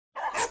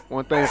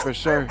One thing for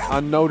sure,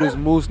 I know this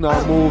Moose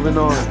not moving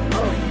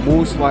on.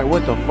 Moose like,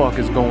 what the fuck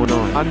is going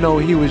on? I know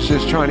he was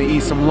just trying to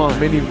eat some lunch.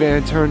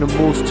 Minivan turned the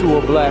Moose to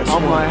a black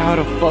swan. I'm like, how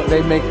the fuck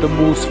they make the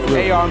Moose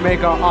flip? AR make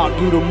a op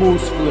do the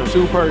Moose flip.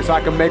 2 perks,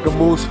 I can make a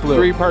Moose flip.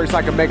 3 perks,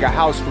 I can make a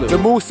house flip. The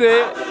Moose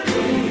said,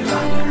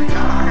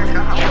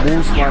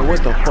 Moose like,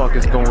 what the fuck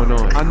is going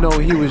on? I know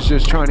he was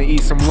just trying to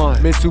eat some lunch.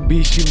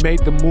 Mitsubishi made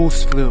the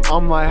Moose flip.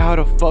 I'm like, how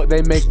the fuck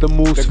they make the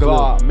Moose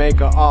flip? Make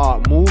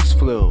a Moose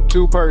flip.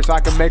 2 perks, I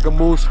can make a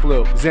Moose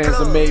flip.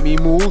 Zanza made me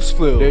Moose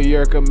flip. The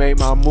Yerka made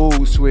my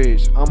mood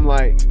switch. I'm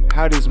like,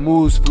 how does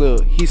Moose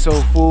flip? He so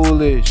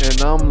foolish.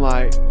 And I'm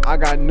like, I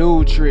got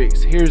new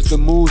tricks. Here's the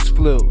Moose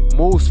flip.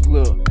 Moose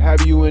flip.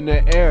 Have you in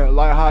the air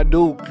like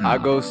Hadouken. I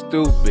go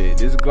stupid.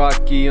 This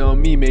Glocky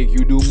on me make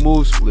you do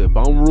Moose flip.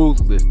 I'm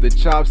ruthless. The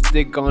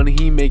chopstick on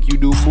he make you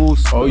do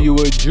Moose flip. Oh, you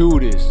a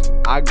Judas.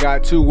 I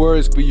got 2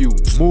 words for you.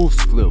 Moose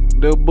flip.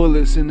 The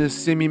bullets in the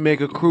semi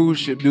make a cruise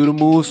ship do the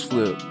Moose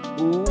flip.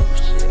 Ooh,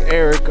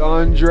 Eric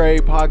Andre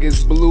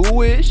pockets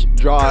bluish.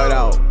 Draw it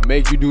out.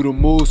 Make you do the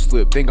Moose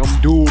flip. Think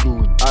I'm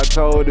doodling. I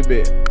told a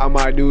bit I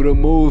might do the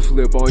Moose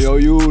flip on your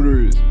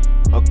uterus.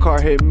 A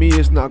car hit me,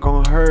 it's not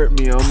gonna hurt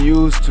me, I'm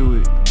used to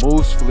it.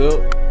 Moose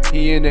flip,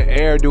 he in the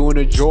air doing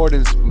a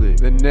Jordan split.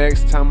 The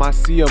next time I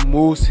see a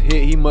moose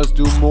hit, he must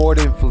do more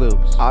than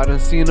flips. I done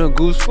seen a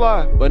goose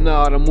fly, but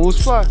not a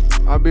moose fly.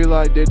 I be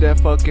like, did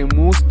that fucking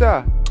moose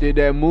die? Did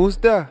that moose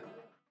die?